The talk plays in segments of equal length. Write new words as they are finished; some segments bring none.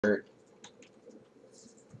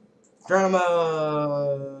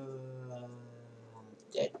Geronimo.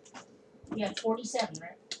 Dead. You had 47,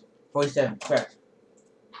 right? 47, correct.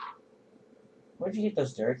 Where'd you get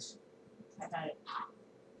those dirts? I got it.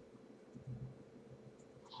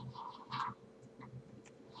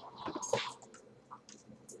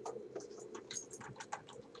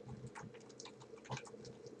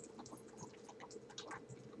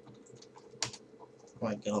 Oh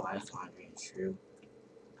my god, life laundry is true.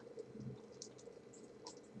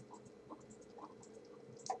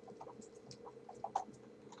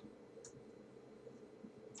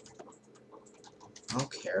 I don't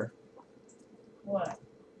care. What?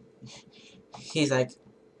 He's like,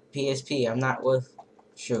 PSP, I'm not with.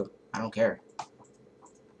 Shoot, I don't care.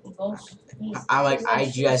 I'm like, I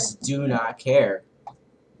just do not care.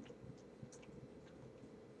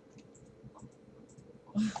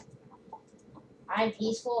 I'm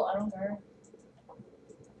peaceful, I don't care.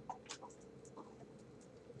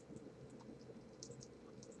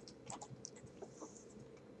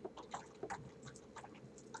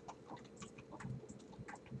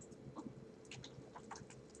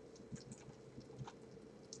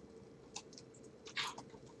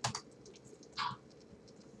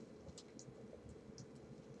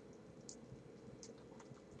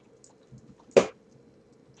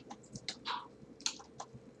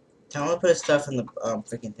 Tell him to put stuff in the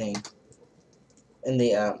freaking thing. In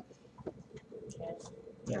the Chest.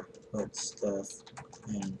 yeah, put stuff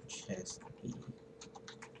in chest B.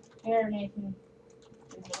 Here, Nathan.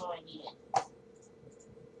 This is all I need.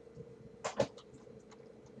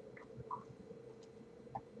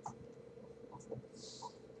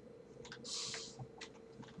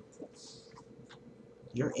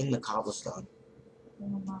 You're in the cobblestone.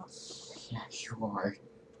 No, I'm not. Yeah, you are.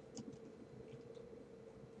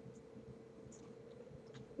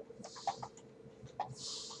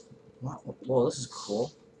 What? Whoa, this is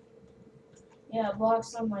cool. Yeah, it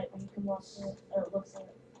blocks sunlight when you can walk through it, or look through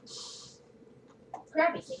it.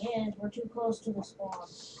 Crappy thing is, we're too close to the spawn.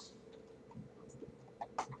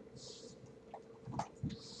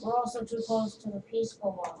 We're also too close to the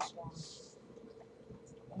peaceful log spawn.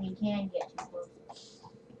 And you can get too close.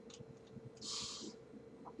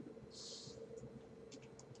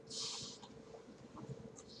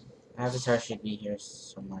 Avatar should be here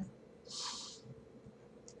somewhere.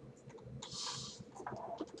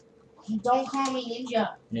 Don't call me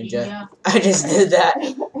Ninja. Ninja? I just did that.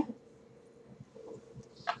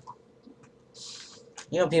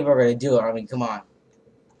 You know people are gonna do it. I mean, come on.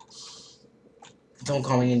 Don't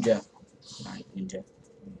call me Ninja. Alright, Ninja.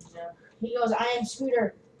 Ninja. He goes, I am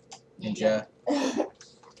Scooter. Ninja.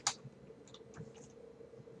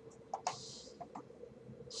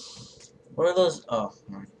 What are those? Oh,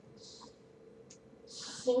 right.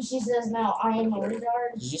 I think she says now, I am a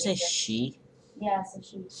retard. Did you say she? Yeah, so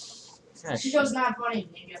she. It's not a She goes, not funny,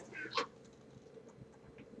 Ninja.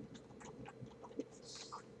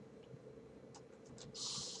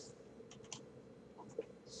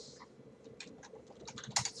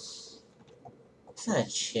 It's not a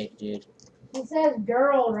chick, dude. He says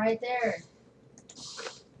girl right there.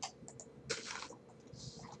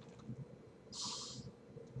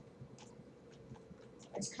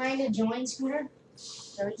 It's kind of join Scooter.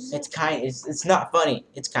 It's not funny.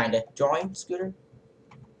 It's kind of. Join, Scooter?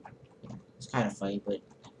 Yeah, it's kind of funny, but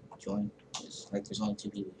join. It's like there's only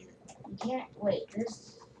 2 people here. You can't, wait,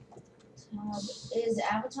 this tab, is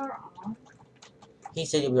Avatar on? He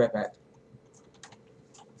said he'll be right back.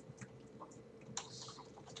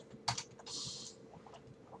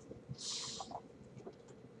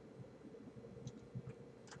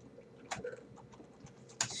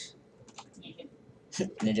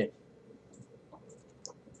 Ninja.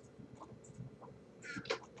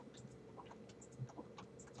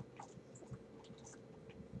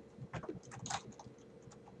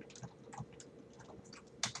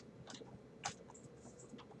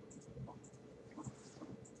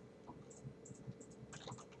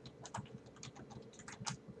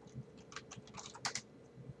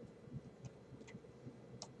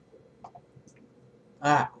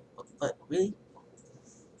 Ah, what? Really?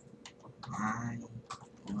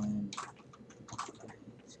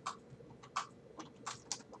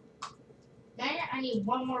 Dang it, I need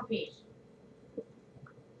one more piece.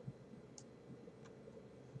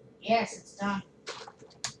 Yes, it's done.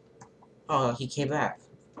 Oh, he came back.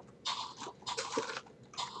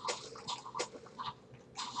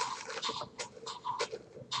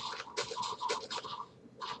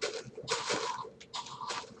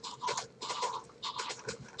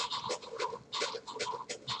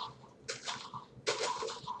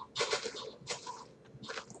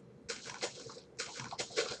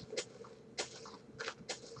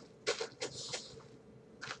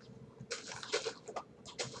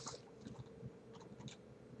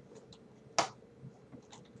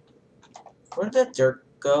 Where did the dirt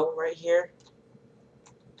go? Right here?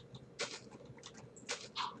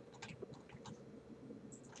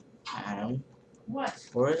 Adam, What?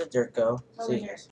 where did the dirt go? Over See, here.